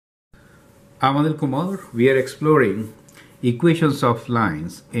I'm Anil Kumar. We are exploring equations of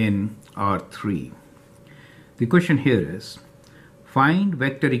lines in R3. The question here is, find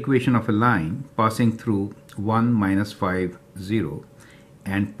vector equation of a line passing through 1, minus 5, 0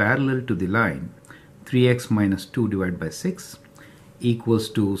 and parallel to the line 3x minus 2 divided by 6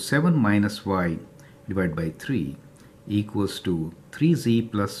 equals to 7 minus y divided by 3 equals to 3z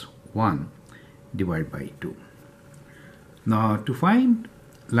plus 1 divided by 2. Now to find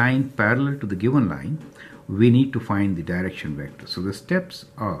line parallel to the given line, we need to find the direction vector. So the steps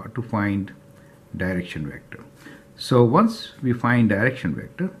are to find direction vector. So once we find direction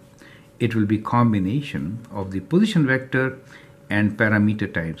vector, it will be combination of the position vector and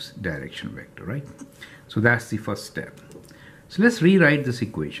parameter times direction vector, right? So that's the first step. So let's rewrite this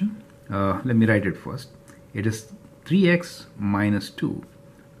equation. Let me write it first. It is 3x minus 2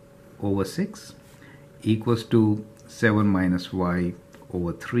 over 6 equals to 7 minus y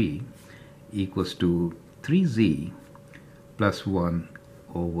over 3 equals to 3z plus 1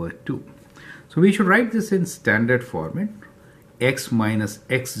 over 2. So we should write this in standard format, x minus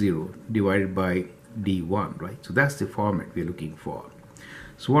x0 divided by d1, right? So that's the format we're looking for.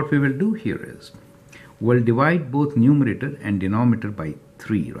 So what we will do here is, we'll divide both numerator and denominator by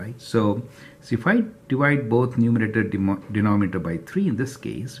 3, right? So if I divide both numerator and denominator by 3, in this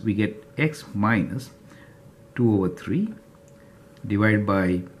case, we get x minus 2 over 3 divided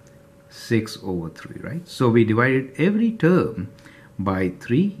by 6 over 3, right? So we divided every term by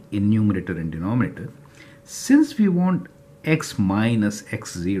 3 in numerator and denominator. Since we want x minus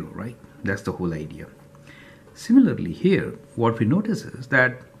x0, right? That's the whole idea. Similarly here, what we notice is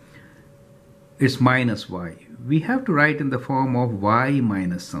that it's minus y. We have to write in the form of y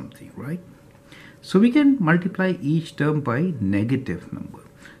minus something, right? So we can multiply each term by negative number.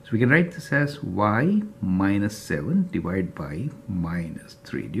 So we can write this as y minus 7 divided by minus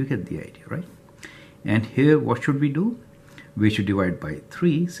 3. Do you get the idea, right? And here what should we do? We should divide by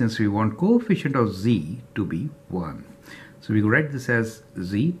 3 since we want coefficient of z to be 1. So we can write this as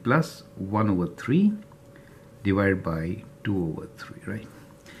z plus 1 over 3 divided by 2 over 3, right?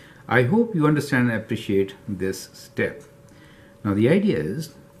 I hope you understand and appreciate this step. Now the idea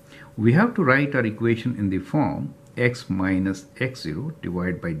is, we have to write our equation in the form x minus x0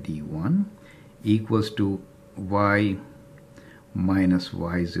 divided by d1 equals to y minus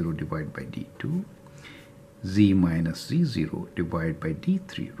y0 divided by d2, z minus z0 divided by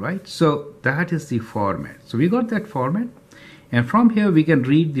d3, right? So that is the format. So we got that format, and from here we can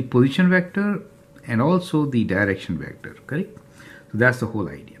read the position vector and also the direction vector, correct? So that's the whole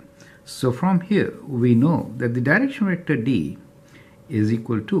idea. So from here we know that the direction vector d is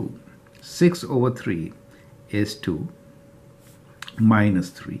equal to 6 over 3 is 2 minus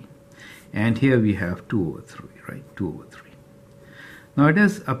 3, and here we have 2 over 3, right? 2 over 3. Now it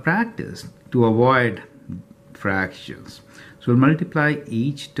is a practice to avoid fractions, so we'll multiply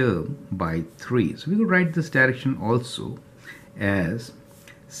each term by 3. So we will write this direction also as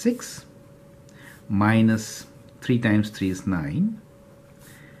 6 minus 3 times 3 is 9,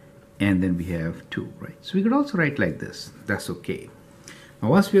 and then we have 2, right? So we could also write like this. That's okay.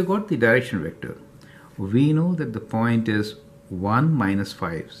 Now once we have got the direction vector, we know that the point is 1 minus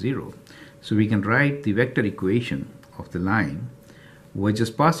 5, 0. So we can write the vector equation of the line which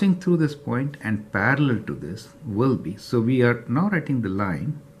is passing through this point and parallel to this will be. So we are now writing the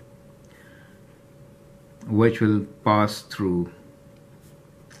line which will pass through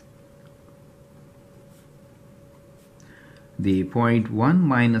the point 1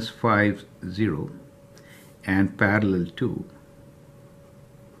 minus 5, 0 and parallel to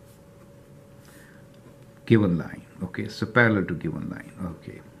given line. Okay, so parallel to given line.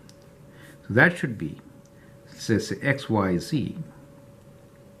 Okay, so that should be, say x, y, z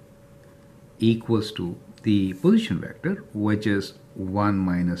equals to the position vector which is 1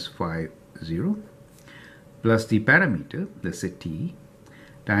 minus 5, 0 plus the parameter, let's say t,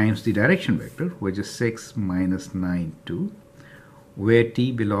 times the direction vector which is 6 minus 9, 2, where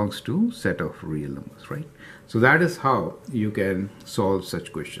t belongs to set of real numbers, right? So that is how you can solve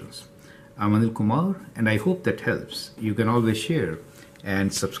such questions. I'm Anil Kumar, and I hope that helps. You can always share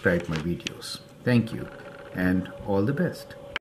and subscribe my videos. Thank you, and all the best.